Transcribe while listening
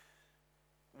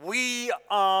We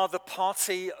are the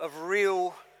party of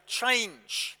real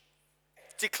change,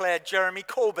 declared Jeremy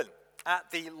Corbyn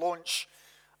at the launch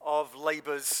of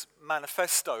Labour's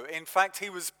manifesto. In fact, he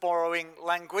was borrowing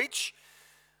language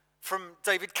from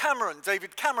David Cameron.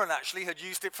 David Cameron actually had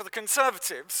used it for the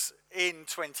Conservatives in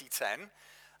 2010.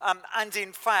 And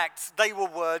in fact, they were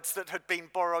words that had been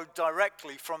borrowed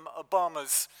directly from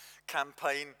Obama's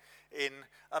campaign in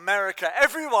America.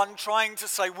 Everyone trying to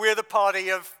say we're the party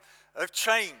of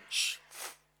change.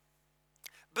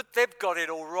 But they've got it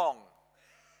all wrong.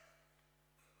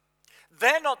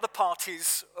 They're not the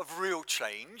parties of real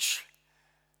change.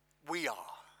 We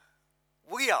are.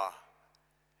 We are.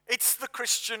 It's the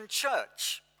Christian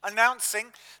church announcing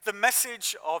the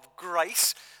message of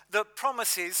grace that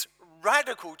promises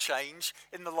radical change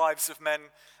in the lives of men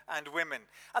and women.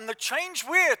 And the change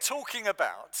we're talking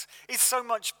about is so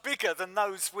much bigger than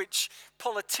those which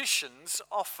politicians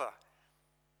offer.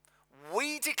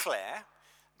 We declare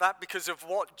that because of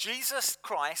what Jesus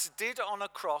Christ did on a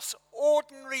cross,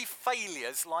 ordinary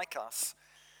failures like us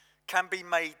can be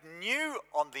made new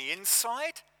on the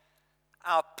inside,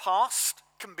 our past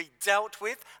can be dealt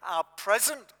with, our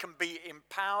present can be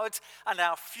empowered, and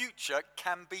our future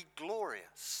can be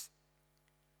glorious.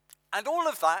 And all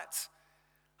of that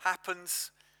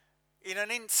happens in an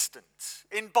instant.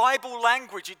 In Bible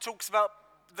language, it talks about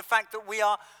the fact that we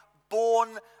are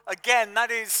born again. That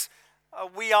is,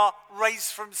 we are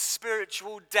raised from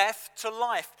spiritual death to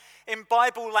life. In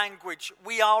Bible language,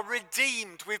 we are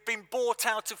redeemed. We've been bought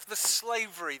out of the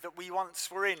slavery that we once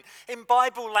were in. In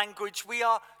Bible language, we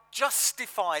are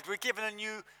justified. We're given a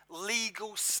new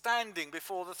legal standing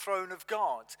before the throne of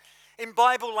God. In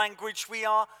Bible language, we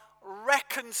are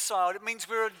reconciled. It means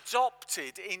we're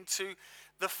adopted into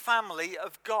the family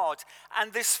of God.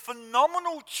 And this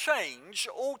phenomenal change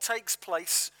all takes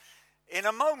place in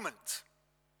a moment.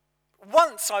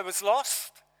 Once I was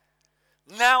lost,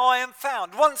 now I am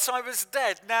found. Once I was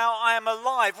dead, now I am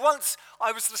alive. Once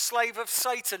I was the slave of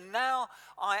Satan, now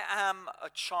I am a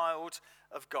child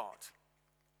of God.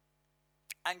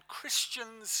 And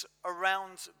Christians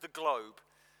around the globe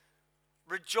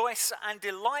rejoice and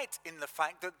delight in the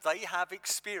fact that they have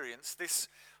experienced this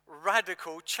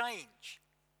radical change.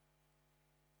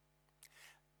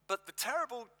 But the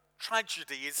terrible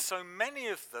tragedy is so many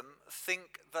of them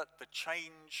think that the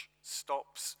change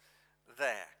stops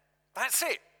there. That's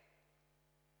it.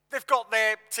 They've got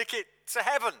their ticket to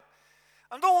heaven.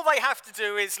 And all they have to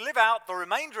do is live out the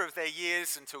remainder of their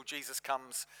years until Jesus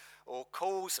comes or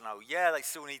calls, and they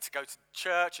still need to go to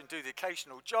church and do the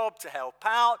occasional job to help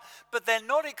out, but they're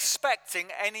not expecting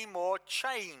any more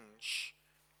change.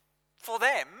 For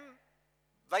them,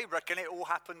 they reckon it all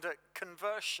happened at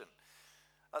conversion,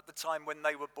 at the time when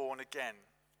they were born again.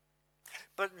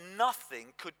 But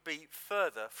nothing could be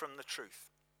further from the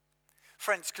truth.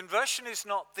 Friends, conversion is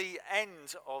not the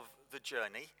end of the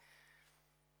journey,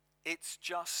 it's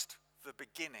just the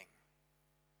beginning.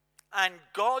 And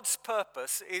God's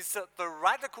purpose is that the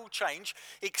radical change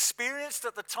experienced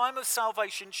at the time of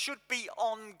salvation should be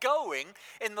ongoing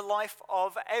in the life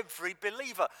of every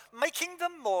believer, making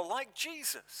them more like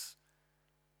Jesus,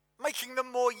 making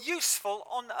them more useful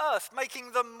on earth,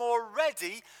 making them more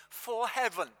ready for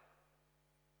heaven.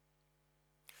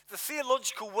 The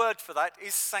theological word for that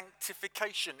is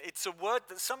sanctification. It's a word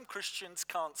that some Christians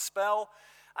can't spell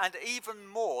and even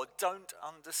more don't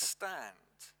understand.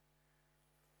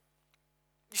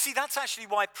 You see, that's actually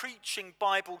why preaching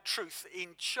Bible truth in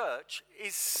church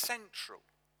is central.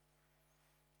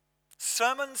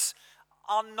 Sermons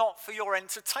are not for your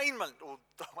entertainment,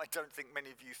 although I don't think many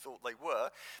of you thought they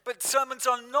were, but sermons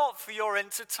are not for your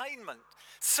entertainment.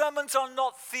 Sermons are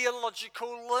not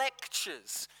theological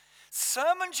lectures.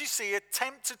 Sermons, you see,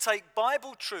 attempt to take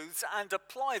Bible truths and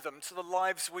apply them to the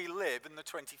lives we live in the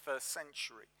 21st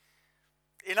century.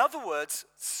 In other words,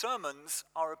 sermons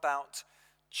are about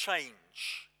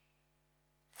change.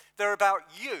 They're about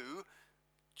you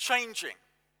changing.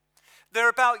 They're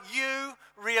about you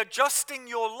readjusting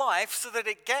your life so that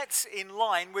it gets in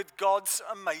line with God's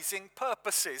amazing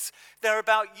purposes. They're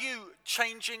about you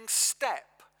changing step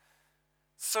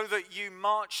so that you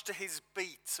march to his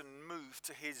beat and move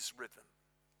to his rhythm.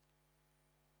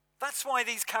 That's why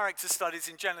these character studies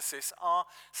in Genesis are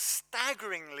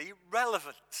staggeringly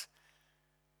relevant.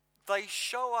 They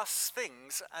show us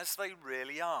things as they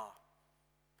really are.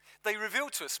 They reveal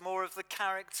to us more of the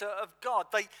character of God.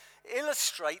 They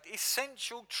illustrate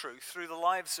essential truth through the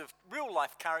lives of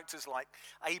real-life characters like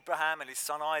Abraham and his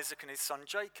son Isaac and his son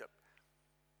Jacob.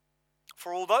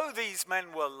 For although these men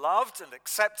were loved and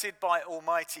accepted by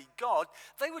Almighty God,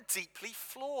 they were deeply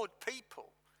flawed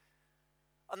people.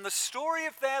 And the story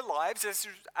of their lives,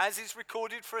 as is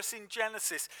recorded for us in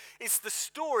Genesis, is the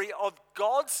story of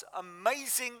God's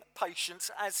amazing patience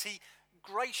as he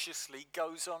graciously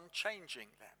goes on changing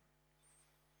them.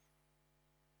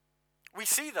 We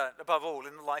see that above all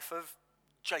in the life of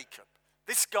Jacob.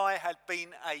 This guy had been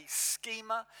a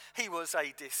schemer. He was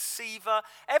a deceiver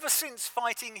ever since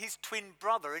fighting his twin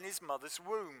brother in his mother's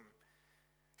womb.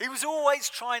 He was always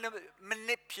trying to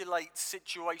manipulate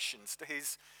situations to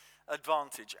his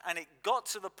advantage, and it got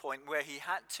to the point where he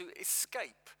had to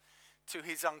escape to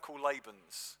his uncle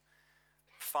Laban's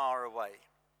far away.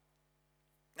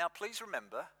 Now please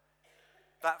remember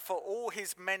that for all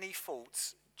his many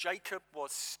faults, Jacob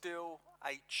was still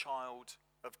a child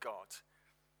of God,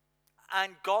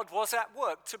 and God was at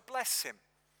work to bless him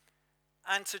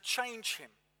and to change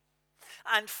him.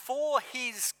 And for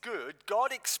his good,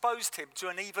 God exposed him to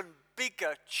an even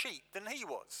bigger cheat than he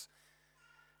was.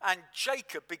 And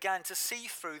Jacob began to see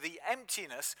through the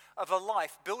emptiness of a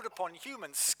life built upon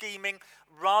human scheming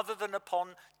rather than upon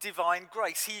divine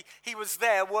grace. He was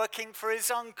there working for his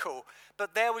uncle,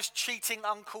 but there was cheating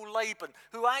Uncle Laban,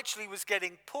 who actually was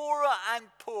getting poorer and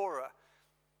poorer.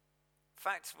 In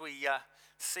fact, we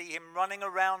see him running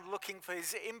around looking for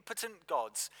his impotent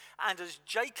gods. And as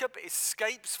Jacob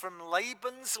escapes from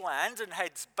Laban's land and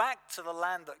heads back to the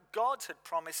land that God had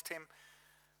promised him,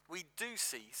 we do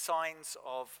see signs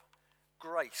of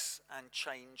grace and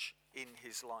change in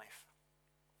his life.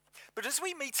 But as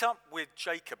we meet up with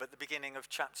Jacob at the beginning of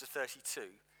chapter 32,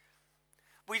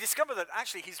 we discover that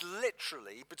actually he's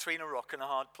literally between a rock and a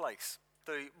hard place.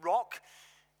 The rock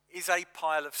is a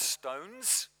pile of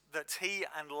stones that he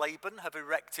and Laban have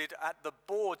erected at the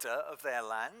border of their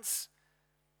lands.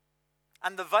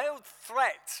 And the veiled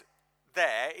threat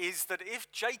there is that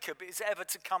if Jacob is ever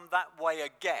to come that way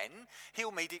again,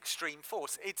 he'll meet extreme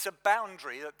force. It's a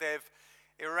boundary that they've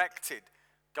erected.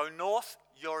 Go north,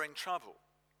 you're in trouble.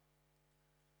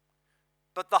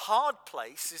 But the hard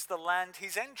place is the land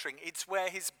he's entering. It's where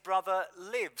his brother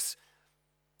lives.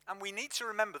 And we need to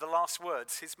remember the last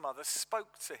words his mother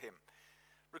spoke to him,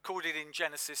 recorded in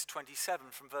Genesis 27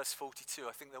 from verse 42.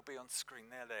 I think they'll be on screen.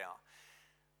 There they are.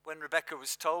 When Rebekah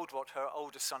was told what her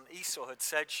older son Esau had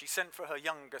said, she sent for her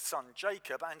younger son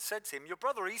Jacob and said to him, "Your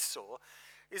brother Esau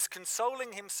is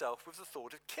consoling himself with the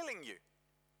thought of killing you.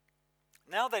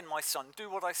 Now then, my son, do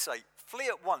what I say. Flee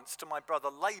at once to my brother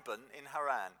Laban in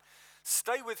Haran.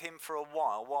 Stay with him for a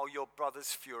while your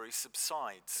brother's fury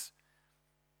subsides.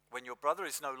 When your brother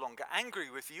is no longer angry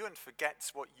with you and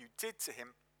forgets what you did to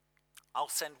him, I'll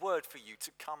send word for you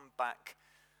to come back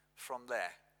from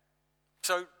there."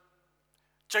 So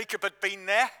Jacob had been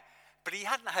there, but he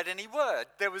hadn't had any word.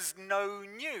 There was no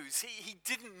news. He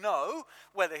didn't know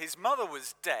whether his mother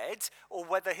was dead or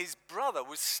whether his brother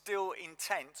was still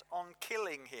intent on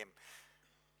killing him.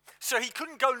 So he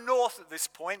couldn't go north at this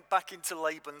point, back into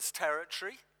Laban's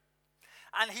territory.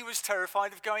 And he was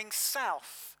terrified of going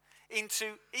south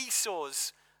into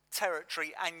Esau's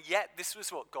territory. And yet this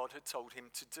was what God had told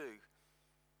him to do.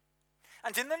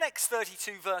 And in the next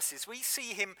 32 verses, we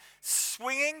see him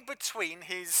swinging between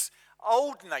his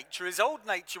old nature. His old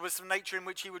nature was the nature in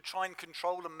which he would try and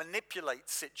control and manipulate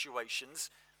situations.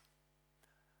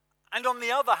 And on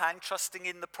the other hand, trusting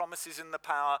in the promises and the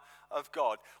power of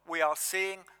God. We are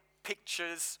seeing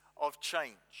pictures of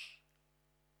change.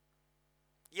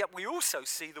 Yet we also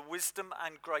see the wisdom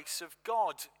and grace of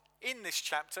God in this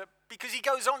chapter, because he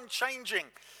goes on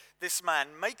changing this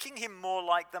man, making him more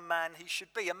like the man he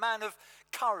should be, a man of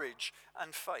courage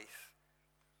and faith.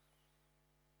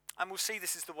 And we'll see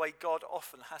this is the way God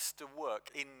often has to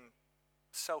work in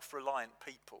self-reliant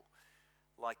people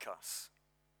like us,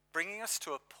 bringing us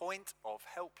to a point of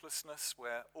helplessness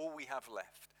where all we have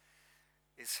left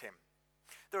is him.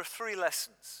 There are 3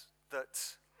 lessons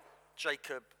that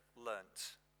Jacob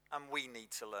learnt, and we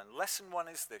need to learn. Lesson 1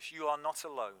 is this: you are not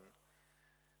alone.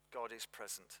 God is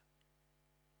present.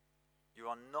 You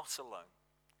are not alone.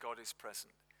 God is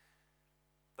present.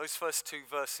 Those first 2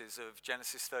 verses of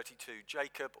Genesis 32,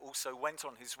 Jacob also went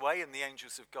on his way and the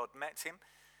angels of God met him.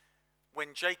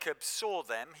 When Jacob saw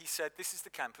them, he said, "This is the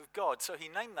camp of God." So he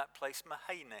named that place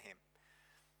Mahanaim,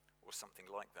 or something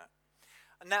like that.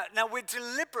 Now we're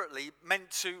deliberately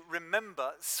meant to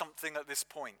remember something at this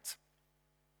point.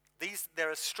 There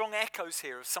are strong echoes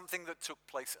here of something that took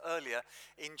place earlier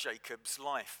in Jacob's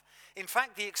life. In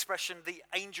fact, the expression "the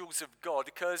angels of God"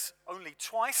 occurs only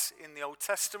twice in the Old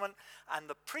Testament, and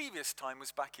the previous time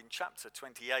was back in chapter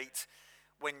 28,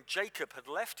 when Jacob had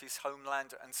left his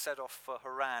homeland and set off for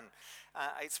Haran.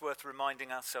 It's worth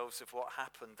reminding ourselves of what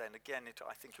happened then. Again,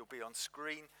 I think it'll be on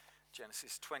screen.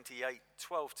 Genesis 28,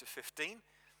 12 to 15.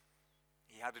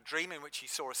 He had a dream in which he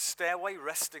saw a stairway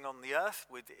resting on the earth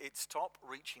with its top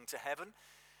reaching to heaven.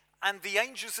 And the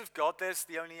angels of God, there's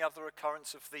the only other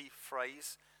occurrence of the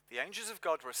phrase, the angels of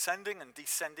God were ascending and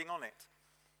descending on it.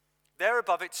 There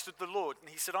above it stood the Lord, and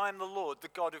he said, I am the Lord, the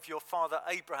God of your father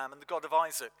Abraham and the God of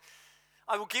Isaac.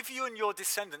 I will give you and your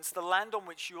descendants the land on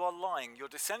which you are lying. Your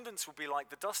descendants will be like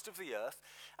the dust of the earth,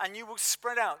 and you will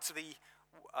spread out to the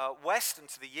west and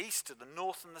to the east, to the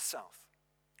north and the south.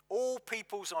 All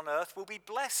peoples on earth will be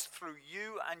blessed through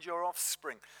you and your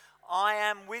offspring. I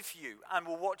am with you and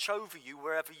will watch over you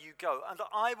wherever you go, and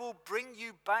I will bring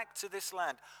you back to this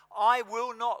land. I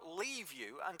will not leave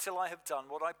you until I have done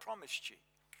what I promised you.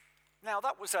 Now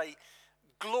that was a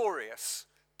glorious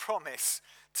promise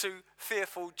to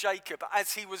fearful Jacob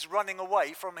as he was running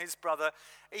away from his brother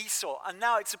Esau. And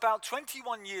now it's about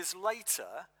 21 years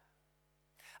later,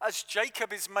 as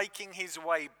Jacob is making his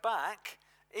way back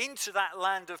into that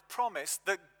land of promise,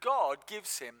 that God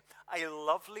gives him a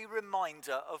lovely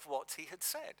reminder of what he had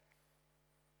said.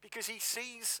 Because he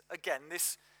sees again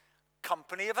this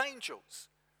company of angels.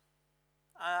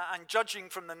 And judging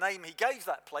from the name he gave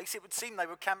that place, it would seem they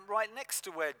were camped right next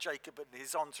to where Jacob and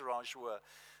his entourage were.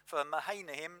 For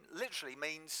Mahanaim literally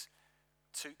means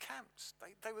two camps.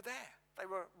 They were there. They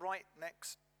were right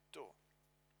next door.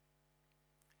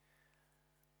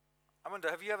 I wonder,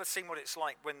 have you ever seen what it's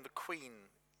like when the Queen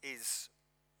is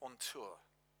on tour,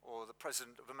 or the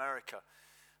President of America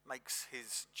makes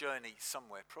his journey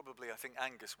somewhere? Probably, I think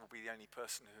Angus will be the only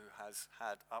person who has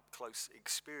had up-close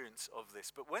experience of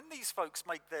this. But when these folks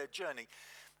make their journey,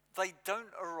 they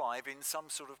don't arrive in some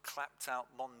sort of clapped-out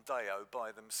Mondeo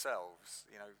by themselves.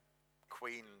 You know,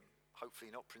 Queen, hopefully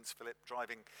not Prince Philip,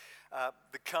 driving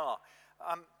the car.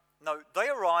 No, they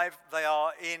arrive, they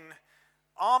are in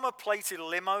armor-plated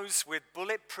limos with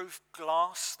bulletproof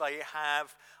glass. They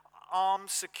have armed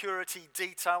security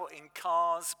detail in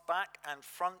cars back and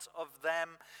front of them.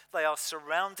 They are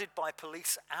surrounded by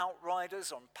police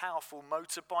outriders on powerful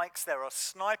motorbikes. There are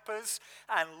snipers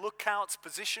and lookouts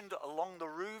positioned along the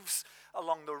roofs,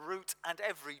 along the route, and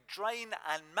every drain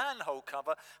and manhole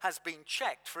cover has been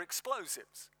checked for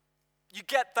explosives. You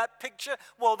get that picture?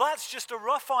 Well, that's just a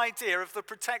rough idea of the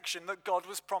protection that God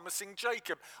was promising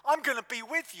Jacob. I'm going to be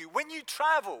with you. When you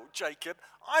travel, Jacob,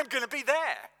 I'm going to be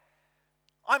there.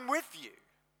 I'm with you.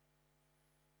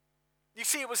 You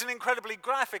see, it was an incredibly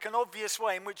graphic and obvious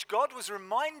way in which God was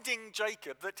reminding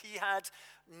Jacob that he had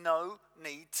no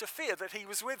need to fear, that he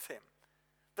was with him,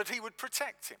 that he would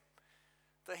protect him,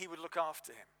 that he would look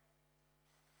after him.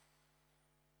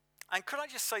 And could I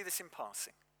just say this in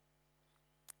passing?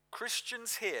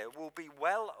 Christians here will be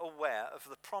well aware of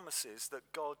the promises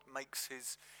that God makes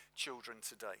his children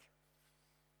today.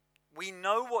 We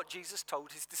know what Jesus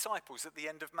told his disciples at the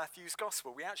end of Matthew's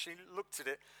gospel. We actually looked at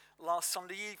it last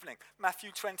Sunday evening.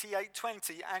 Matthew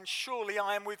 28:20, and surely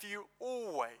I am with you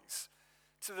always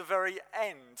to the very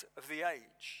end of the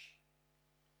age.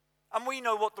 And we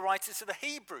know what the writer to the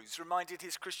Hebrews reminded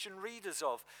his Christian readers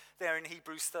of there in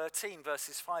Hebrews 13,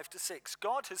 verses 5-6.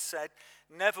 God has said,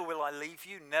 never will I leave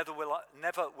you, never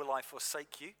will I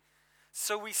forsake you.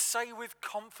 So we say with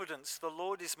confidence, the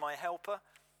Lord is my helper.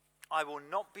 I will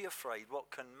not be afraid.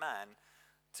 What can man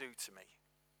do to me?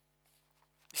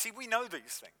 You see, we know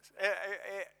these things.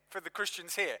 For the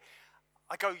Christians here,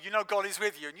 I go, you know God is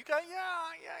with you. And you go,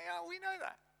 yeah, we know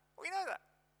that. We know that.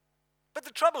 But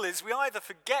the trouble is, we either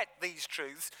forget these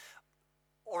truths,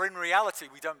 or in reality,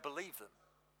 we don't believe them.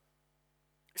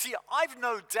 You see, I've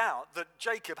no doubt that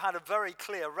Jacob had a very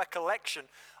clear recollection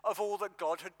of all that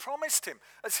God had promised him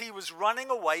as he was running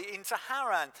away into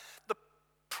Haran. The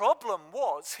problem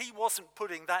was he wasn't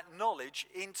putting that knowledge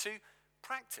into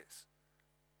practice.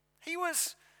 He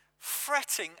was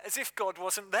fretting as if God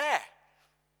wasn't there.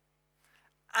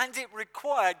 And it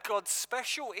required God's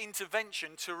special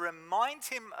intervention to remind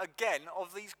him again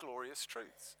of these glorious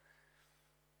truths.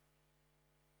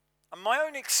 And my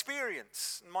own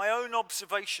experience, my own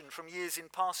observation from years in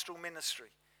pastoral ministry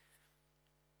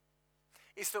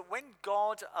is that when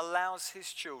God allows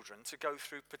his children to go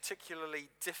through particularly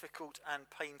difficult and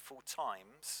painful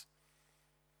times,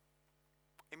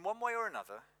 in one way or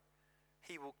another,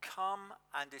 he will come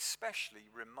and especially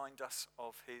remind us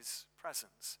of his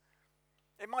presence.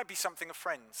 It might be something a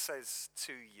friend says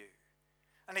to you,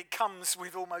 and it comes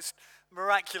with almost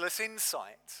miraculous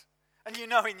insight. And you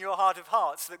know in your heart of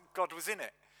hearts that God was in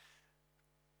it,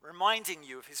 reminding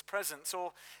you of his presence.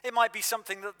 Or it might be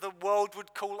something that the world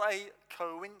would call a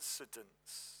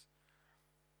coincidence.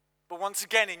 But once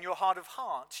again, in your heart of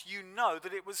hearts, you know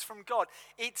that it was from God.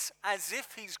 It's as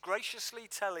if he's graciously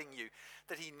telling you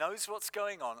that he knows what's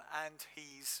going on and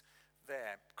he's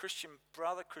there. Christian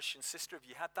brother, Christian sister, have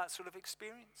you had that sort of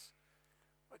experience?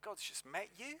 Where God's just met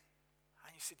you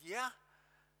and you said, yeah,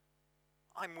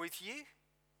 I'm with you.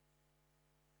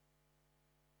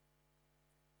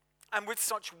 And with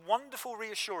such wonderful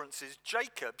reassurances,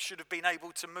 Jacob should have been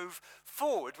able to move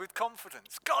forward with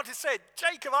confidence. God has said,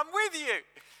 Jacob, I'm with you.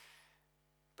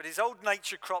 But his old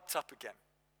nature cropped up again.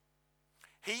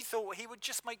 He thought he would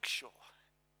just make sure.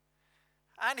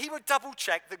 And he would double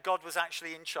check that God was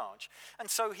actually in charge. And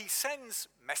so he sends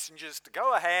messengers to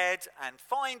go ahead and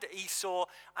find Esau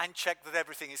and check that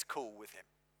everything is cool with him.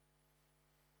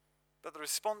 But the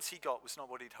response he got was not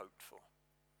what he'd hoped for.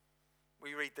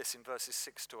 We read this in verses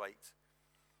 6 to 8.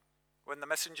 When the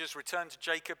messengers returned to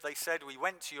Jacob, they said, we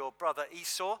went to your brother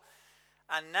Esau,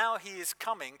 and now he is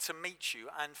coming to meet you,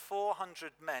 and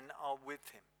 400 men are with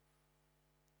him.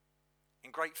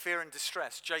 In great fear and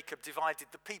distress, Jacob divided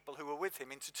the people who were with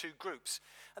him into two groups,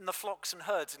 and the flocks and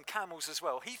herds and camels as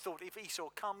well. He thought if Esau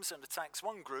comes and attacks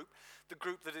one group, the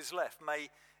group that is left may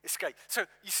escape. So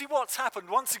you see what's happened.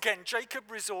 Once again,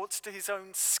 Jacob resorts to his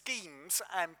own schemes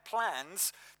and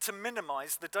plans to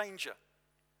minimize the danger.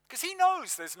 Because he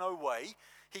knows there's no way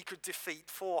he could defeat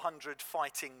 400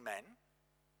 fighting men.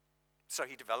 So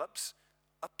he develops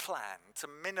a plan to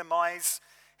minimize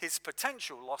his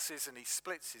potential losses, and he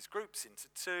splits his groups into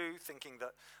two, thinking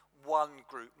that one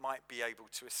group might be able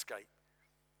to escape.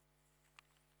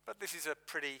 But this is a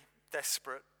pretty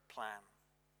desperate plan.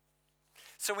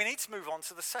 So we need to move on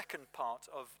to the second part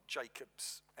of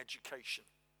Jacob's education.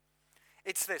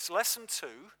 It's this, lesson 2,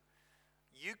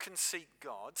 you can seek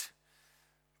God,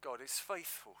 God is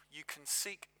faithful. You can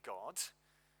seek God,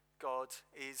 God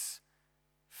is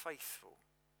faithful.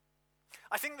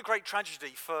 I think the great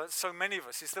tragedy for so many of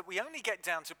us is that we only get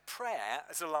down to prayer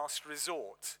as a last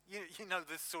resort. You know,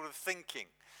 this sort of thinking,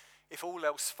 if all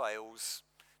else fails,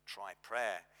 try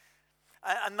prayer.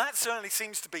 And that certainly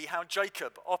seems to be how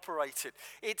Jacob operated.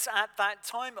 It's at that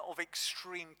time of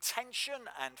extreme tension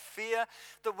and fear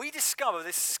that we discover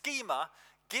this schemer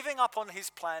giving up on his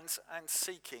plans and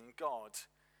seeking God.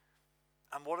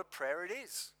 And what a prayer it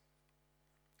is.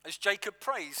 As Jacob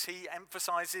prays, he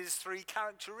emphasizes 3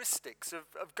 characteristics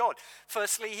of God.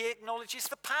 Firstly, he acknowledges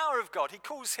the power of God. He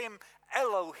calls him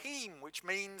Elohim, which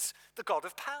means the God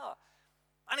of power.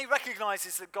 And he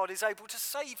recognizes that God is able to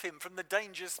save him from the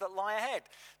dangers that lie ahead.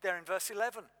 There in verse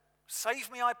 11,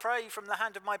 save me, I pray, from the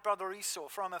hand of my brother Esau,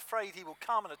 for I'm afraid he will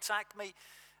come and attack me,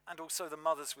 and also the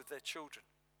mothers with their children.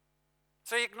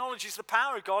 So he acknowledges the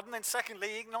power of God, and then secondly,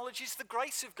 he acknowledges the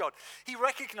grace of God. He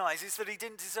recognizes that he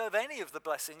didn't deserve any of the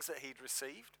blessings that he'd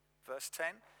received. Verse 10,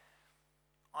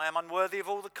 I am unworthy of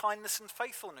all the kindness and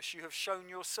faithfulness you have shown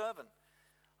your servant.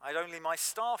 I had only my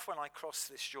staff when I crossed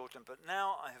this Jordan, but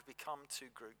now I have become 2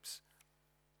 groups.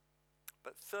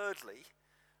 But thirdly,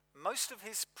 most of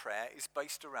his prayer is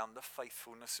based around the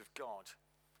faithfulness of God.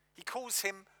 He calls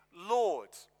him Lord,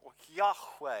 or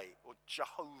Yahweh, or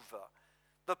Jehovah,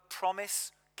 the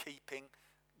promise-keeping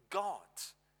God.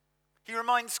 He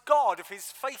reminds God of his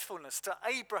faithfulness to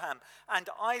Abraham and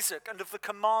Isaac and of the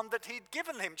command that he'd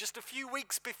given him just a few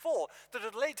weeks before that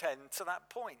had led him to that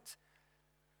point.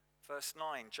 Verse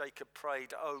 9, Jacob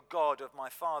prayed, O God of my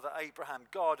father Abraham,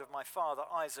 God of my father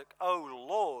Isaac, O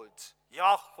Lord,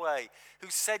 Yahweh, who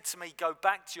said to me, go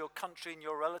back to your country and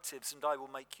your relatives, and I will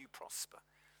make you prosper.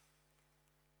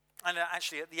 And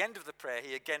actually, at the end of the prayer,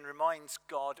 he again reminds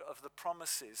God of the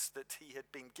promises that he had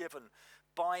been given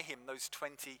by him those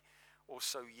 20 or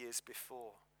so years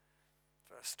before.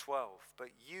 Verse 12, but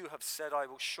you have said, I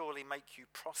will surely make you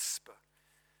prosper,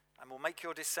 and will make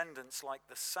your descendants like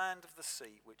the sand of the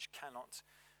sea, which cannot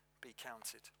be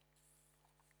counted.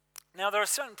 Now, there are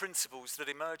certain principles that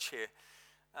emerge here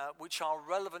which are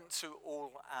relevant to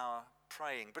all our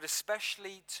praying, but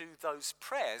especially to those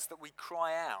prayers that we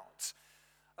cry out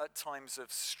at times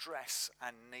of stress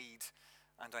and need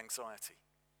and anxiety.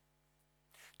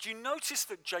 Do you notice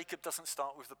that Jacob doesn't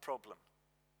start with the problem,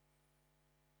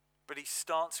 but he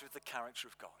starts with the character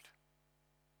of God?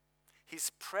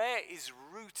 His prayer is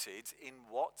rooted in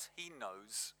what he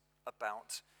knows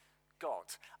about God.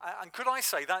 And could I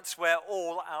say that's where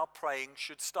all our praying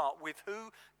should start, with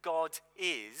who God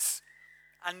is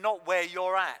and not where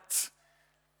you're at.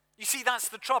 You see, that's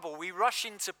the trouble. We rush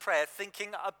into prayer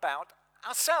thinking about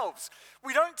ourselves.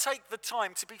 We don't take the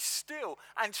time to be still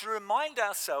and to remind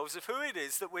ourselves of who it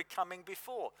is that we're coming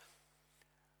before.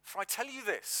 For I tell you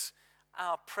this,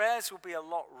 our prayers will be a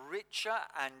lot richer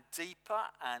and deeper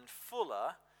and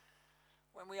fuller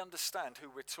when we understand who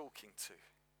we're talking to.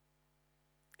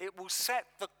 It will set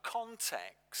the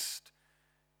context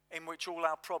in which all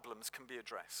our problems can be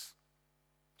addressed.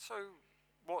 So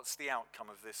What's the outcome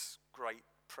of this great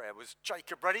prayer? Was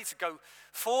Jacob ready to go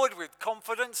forward with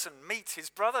confidence and meet his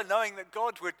brother, knowing that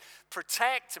God would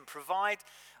protect and provide?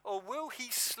 Or will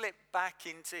he slip back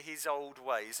into his old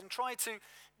ways and try to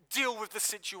deal with the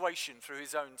situation through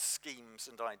his own schemes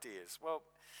and ideas? Well,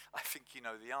 I think you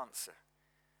know the answer.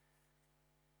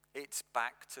 It's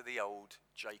back to the old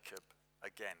Jacob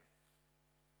again.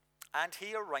 And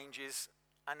he arranges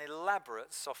an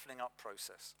elaborate softening up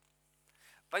process.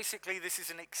 Basically, this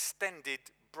is an extended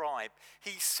bribe.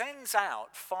 He sends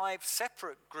out 5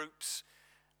 separate groups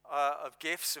of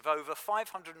gifts of over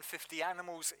 550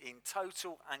 animals in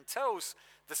total, and tells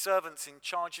the servants in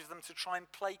charge of them to try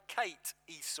and placate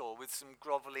Esau with some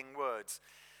groveling words.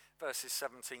 Verses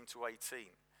 17 to 18.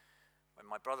 When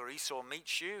my brother Esau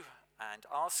meets you and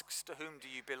asks, to whom do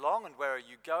you belong and where are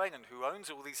you going and who owns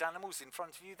all these animals in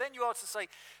front of you, then you are to say,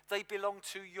 they belong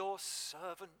to your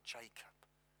servant Jacob.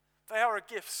 They are a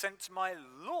gift sent to my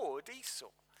lord Esau,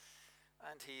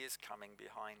 and he is coming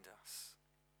behind us.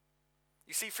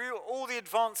 You see, through all the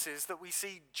advances that we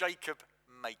see Jacob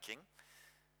making,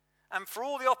 and for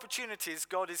all the opportunities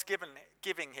God is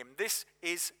giving him, this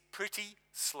is pretty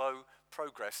slow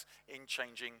progress in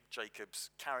changing Jacob's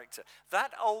character.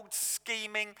 That old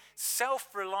scheming,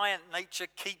 self-reliant nature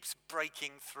keeps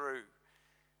breaking through.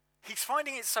 He's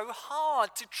finding it so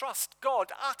hard to trust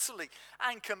God utterly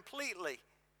and completely.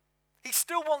 He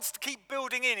still wants to keep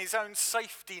building in his own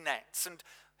safety nets and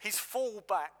his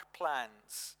fallback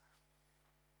plans.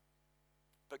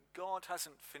 But God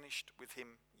hasn't finished with him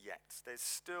yet. There's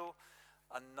still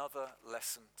another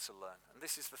lesson to learn. And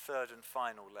this is the third and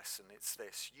final lesson. It's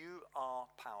this: you are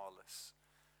powerless.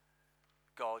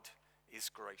 God is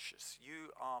gracious.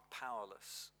 You are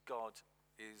powerless. God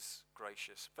is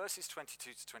gracious. Verses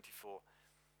 22 to 24.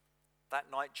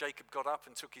 That night Jacob got up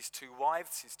and took his 2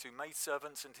 wives, his 2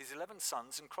 maidservants, and his 11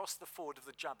 sons, and crossed the ford of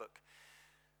the Jabbok.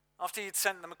 After he had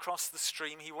sent them across the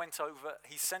stream,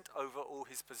 he sent over all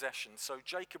his possessions. So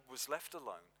Jacob was left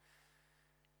alone,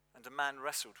 and a man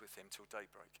wrestled with him till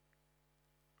daybreak.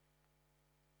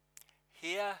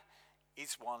 Here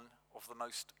is one of the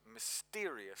most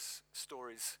mysterious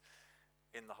stories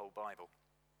in the whole Bible.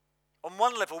 On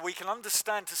one level, we can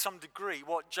understand to some degree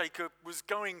what Jacob was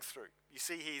going through. You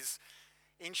see, he's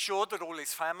ensured that all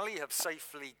his family have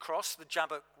safely crossed the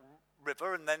Jabbok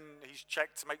River, and then he's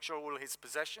checked to make sure all his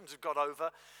possessions have got over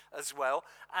as well.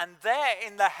 And there,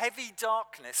 in the heavy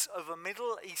darkness of a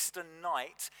Middle Eastern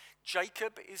night,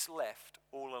 Jacob is left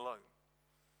all alone.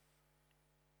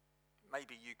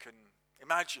 Maybe you can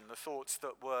imagine the thoughts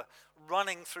that were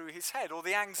running through his head, or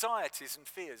the anxieties and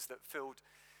fears that filled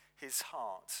his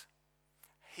heart.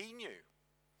 He knew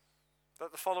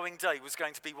that the following day was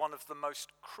going to be one of the most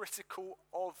critical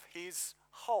of his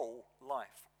whole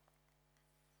life.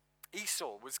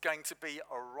 Esau was going to be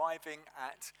arriving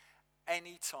at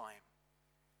any time.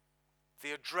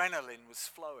 The adrenaline was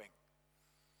flowing.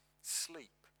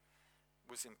 Sleep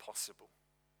was impossible.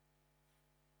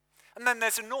 And then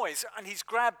there's a noise, and he's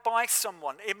grabbed by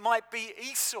someone. It might be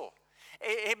Esau.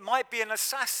 It might be an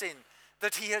assassin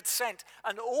that he had sent.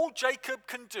 And all Jacob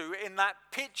can do in that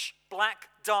pitch black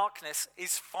darkness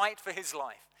is fight for his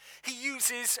life. He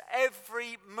uses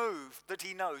every move that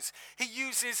he knows. He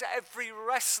uses every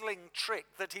wrestling trick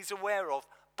that he's aware of,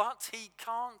 but he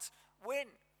can't win.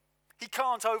 He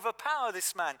can't overpower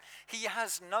this man. He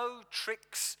has no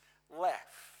tricks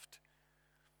left.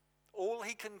 All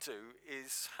he can do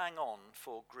is hang on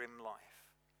for grim life.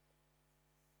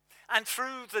 And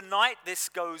through the night this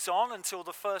goes on until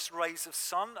the first rays of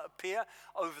sun appear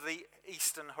over the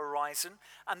eastern horizon,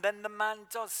 and then the man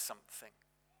does something.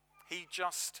 He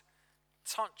just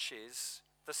touches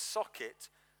the socket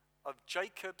of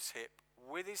Jacob's hip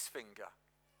with his finger,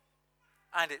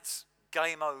 and it's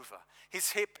game over.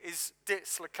 His hip is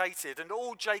dislocated, and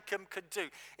all Jacob could do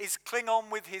is cling on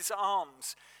with his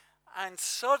arms. And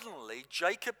suddenly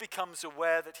Jacob becomes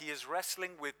aware that he is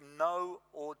wrestling with no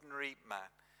ordinary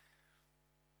man.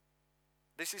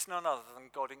 This is none other than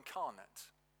God incarnate.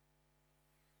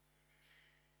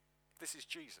 This is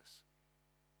Jesus.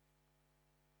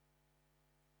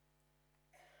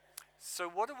 So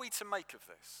what are we to make of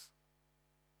this?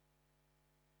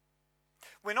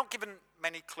 We're not given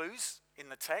many clues in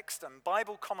the text, and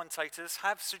Bible commentators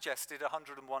have suggested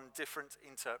 101 different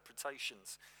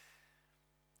interpretations.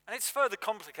 And it's further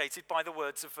complicated by the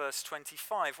words of verse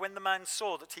 25. When the man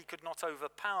saw that he could not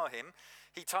overpower him,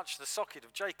 he touched the socket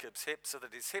of Jacob's hip so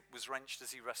that his hip was wrenched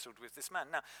as he wrestled with this man.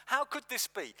 Now, how could this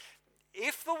be?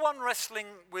 If the one wrestling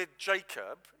with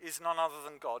Jacob is none other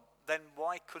than God, then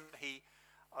why couldn't he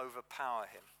overpower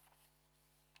him?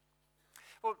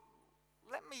 Well,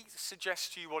 let me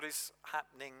suggest to you what is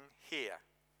happening here.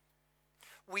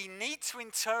 We need to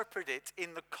interpret it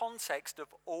in the context of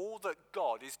all that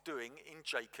God is doing in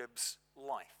Jacob's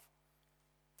life.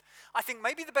 I think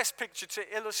maybe the best picture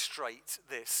to illustrate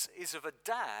this is of a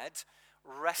dad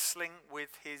wrestling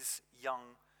with his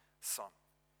young son.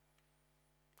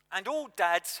 And all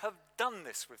dads have done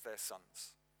this with their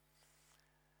sons.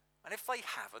 And if they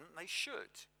haven't, they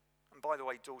should. And by the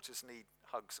way, daughters need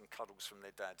hugs and cuddles from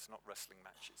their dads, not wrestling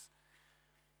matches.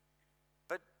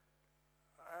 But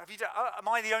am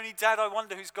I the only dad, I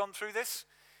wonder, who's gone through this?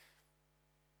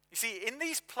 You see, in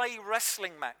these play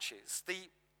wrestling matches, the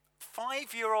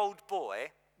 5-year-old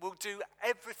boy will do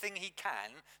everything he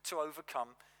can to overcome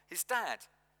his dad.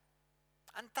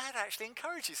 And dad actually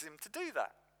encourages him to do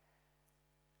that.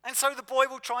 And so the boy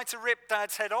will try to rip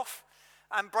dad's head off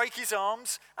and break his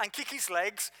arms and kick his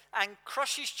legs and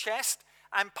crush his chest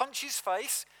and punch his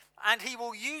face, and he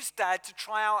will use dad to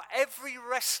try out every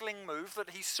wrestling move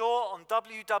that he saw on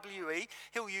WWE.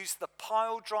 He'll use the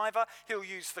pile driver, he'll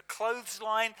use the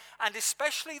clothesline, and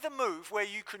especially the move where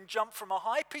you can jump from a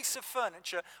high piece of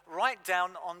furniture right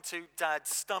down onto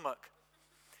dad's stomach.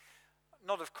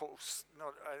 Not, of course,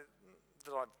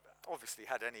 that I've obviously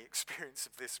had any experience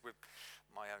of this with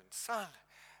my own son.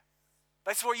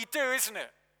 That's what you do, isn't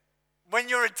it? When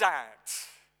you're a dad.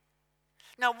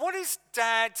 Now, what is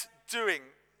dad doing?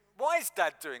 Why is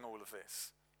dad doing all of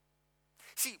this?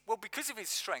 See, well, because of his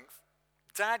strength,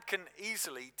 dad can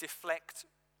easily deflect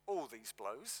all these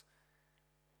blows.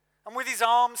 And with his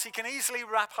arms, he can easily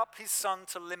wrap up his son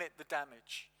to limit the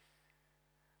damage.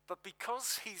 But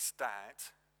because he's dad,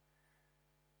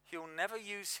 he'll never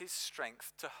use his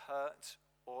strength to hurt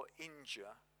or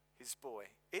injure his boy.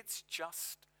 It's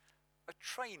just a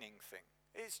training thing.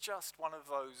 It's just one of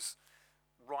those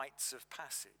rites of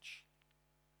passage.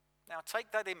 Now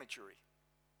take that imagery.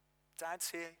 Dad's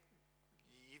here,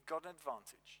 you've got an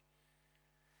advantage.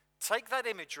 Take that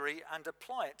imagery and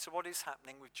apply it to what is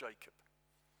happening with Jacob.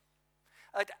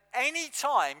 At any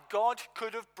time, God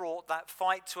could have brought that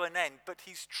fight to an end, but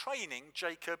he's training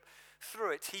Jacob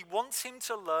through it. He wants him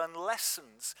to learn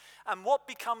lessons. And what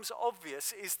becomes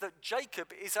obvious is that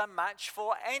Jacob is a match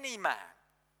for any man.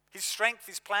 His strength,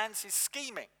 his plans, his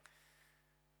scheming.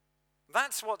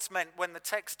 That's what's meant when the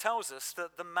text tells us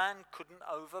that the man couldn't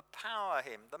overpower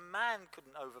him. The man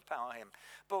couldn't overpower him.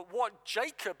 But what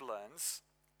Jacob learns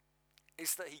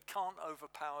is that he can't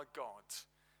overpower God.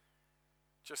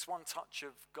 Just one touch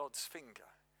of God's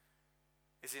finger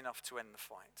is enough to end the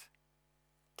fight.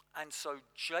 And so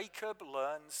Jacob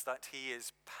learns that he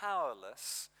is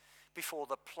powerless before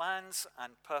the plans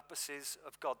and purposes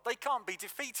of God. They can't be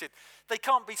defeated. They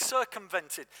can't be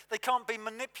circumvented. They can't be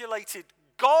manipulated.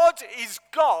 God is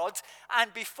God,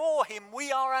 and before him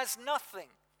we are as nothing.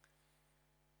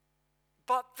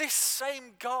 But this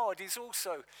same God is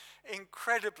also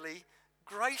incredibly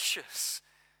gracious.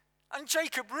 And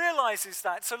Jacob realizes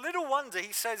that. So little wonder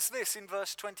he says this in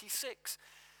verse 26.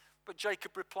 But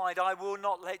Jacob replied, I will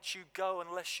not let you go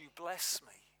unless you bless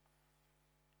me.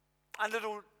 And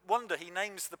little wonder he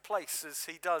names the place as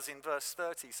he does in verse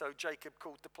 30. So Jacob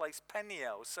called the place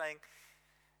Peniel, saying,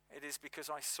 it is because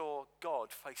I saw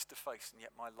God face to face, and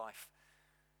yet my life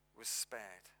was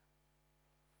spared.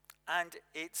 And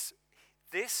it's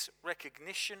this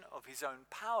recognition of his own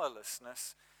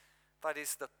powerlessness that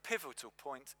is the pivotal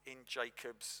point in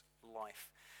Jacob's life.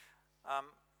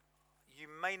 You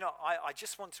may not, I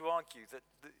just want to argue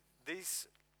that this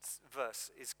verse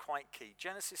is quite key.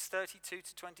 Genesis 32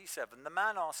 to 27, the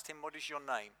man asked him, what is your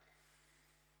name?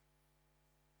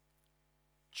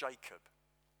 Jacob,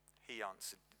 he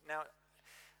answered. Now,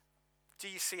 do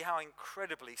you see how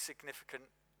incredibly significant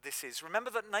this is?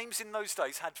 Remember that names in those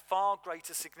days had far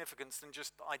greater significance than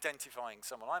just identifying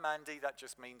someone. I'm Andy, that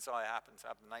just means I happen to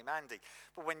have the name Andy.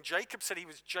 But when Jacob said he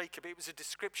was Jacob, it was a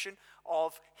description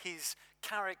of his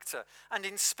character. And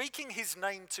in speaking his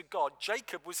name to God,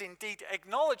 Jacob was indeed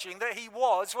acknowledging that he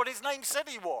was what his name said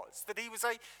he was, that he was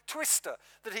a twister,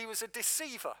 that he was a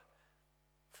deceiver.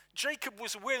 Jacob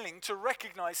was willing to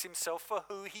recognize himself for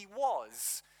who he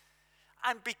was.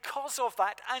 And because of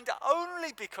that, and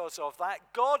only because of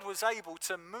that, God was able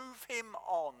to move him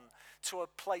on to a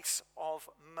place of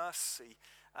mercy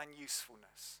and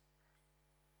usefulness.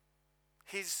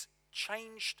 His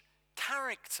changed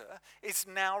character is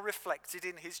now reflected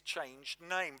in his changed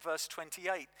name. Verse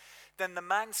 28, then the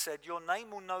man said, your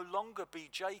name will no longer be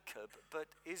Jacob, but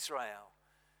Israel,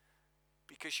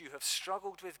 because you have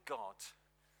struggled with God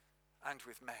and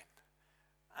with men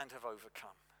and have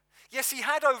overcome. Yes, he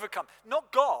had overcome,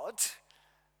 not God,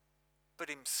 but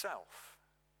himself.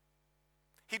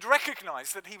 He'd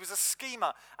recognized that he was a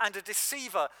schemer and a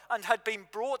deceiver and had been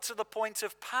brought to the point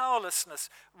of powerlessness,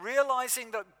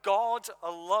 realizing that God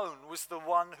alone was the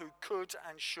one who could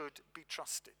and should be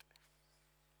trusted.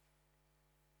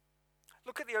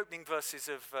 Look at the opening verses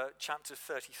of chapter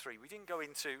 33. We didn't go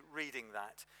into reading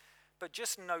that, but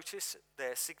just notice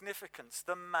their significance.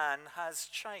 The man has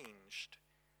changed.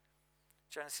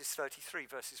 Genesis 33,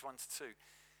 verses 1 to 2.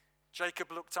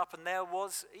 Jacob looked up, and there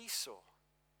was Esau,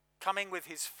 coming with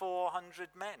his 400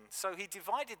 men. So he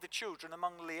divided the children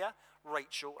among Leah,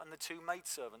 Rachel, and the two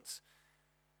maidservants.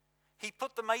 He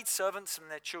put the maidservants and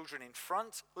their children in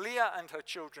front, Leah and her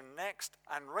children next,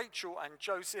 and Rachel and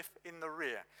Joseph in the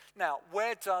rear. Now,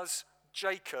 where does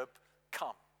Jacob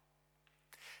come?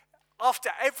 After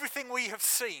everything we have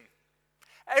seen,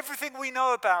 everything we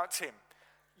know about him,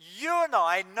 you and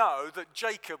I know that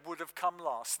Jacob would have come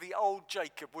last. The old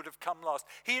Jacob would have come last.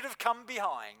 He'd have come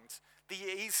behind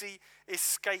the easy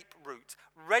escape route,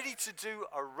 ready to do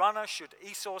a runner should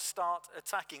Esau start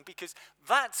attacking, because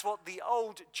that's what the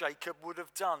old Jacob would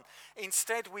have done.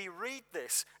 Instead, we read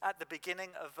this at the beginning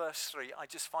of verse 3. I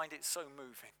just find it so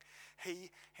moving.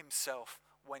 He himself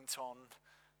went on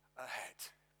ahead.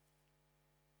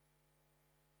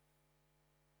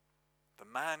 The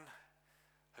man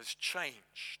has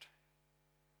changed.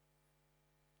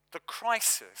 The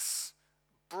crisis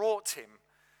brought him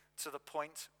to the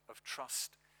point of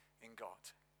trust in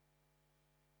God.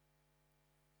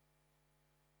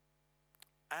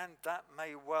 And that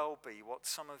may well be what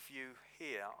some of you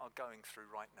here are going through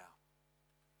right now.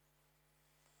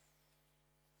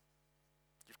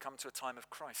 You've come to a time of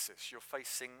crisis. You're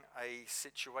facing a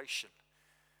situation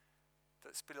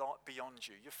that's beyond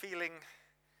you. You're feeling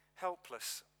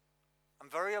helpless and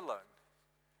very alone,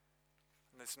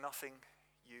 and there's nothing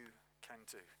you can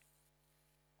do.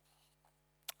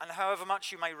 And however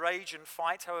much you may rage and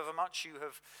fight, however much you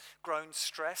have grown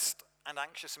stressed and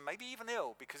anxious and maybe even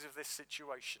ill because of this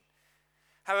situation,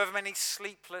 however many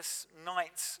sleepless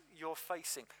nights you're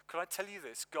facing, could I tell you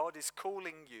this? God is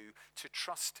calling you to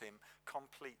trust him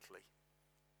completely.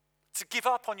 To give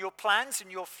up on your plans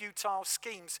and your futile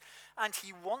schemes. And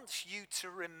he wants you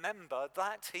to remember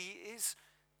that he is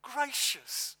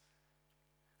gracious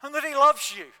and that he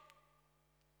loves you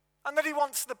and that he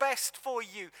wants the best for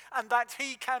you and that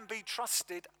he can be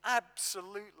trusted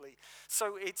absolutely.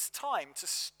 So it's time to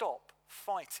stop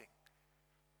fighting.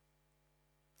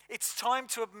 It's time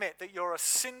to admit that you're a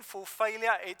sinful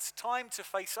failure. It's time to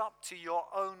face up to your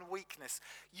own weakness.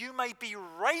 You may be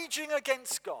raging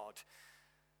against God,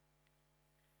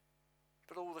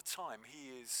 but all the time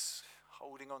he is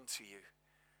holding on to you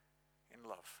in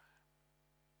love.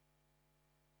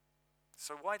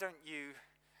 So why don't you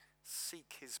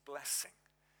seek his blessing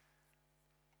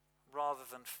rather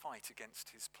than fight against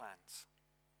his plans?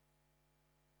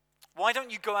 Why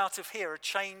don't you go out of here a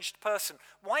changed person?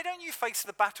 Why don't you face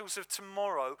the battles of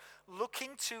tomorrow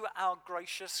looking to our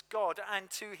gracious God and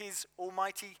to his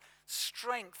almighty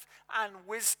strength and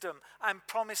wisdom and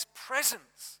promised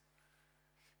presence,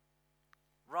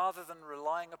 rather than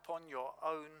relying upon your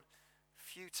own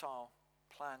futile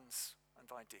plans and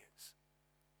ideas?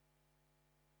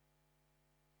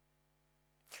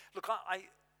 Look, I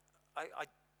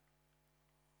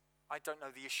don't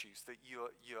know the issues that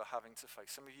you're having to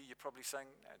face. Some of you're probably saying,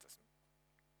 no, it doesn't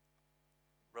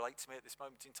relate to me at this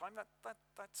moment in time.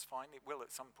 That's fine. It will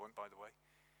at some point, by the way.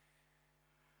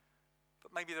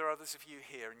 But maybe there are others of you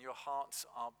here, and your hearts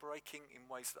are breaking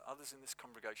in ways that others in this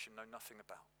congregation know nothing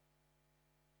about.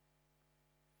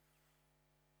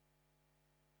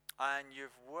 And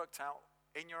you've worked out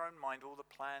in your own mind all the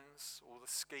plans, all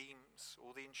the schemes,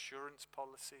 all the insurance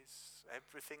policies,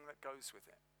 everything that goes with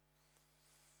it.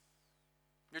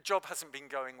 Your job hasn't been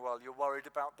going well. You're worried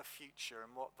about the future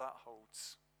and what that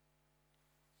holds.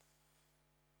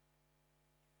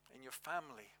 In your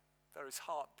family, there is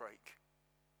heartbreak.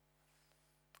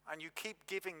 And you keep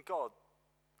giving God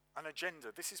an agenda.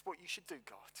 This is what you should do,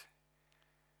 God.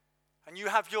 And you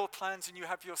have your plans and you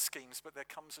have your schemes, but there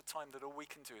comes a time that all we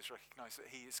can do is recognize that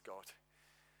he is God.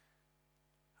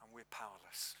 And we're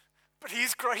powerless. But he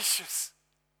is gracious.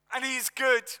 And he is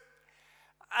good.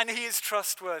 And he is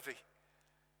trustworthy.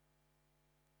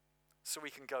 So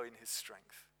we can go in his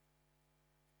strength.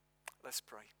 Let's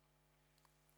pray.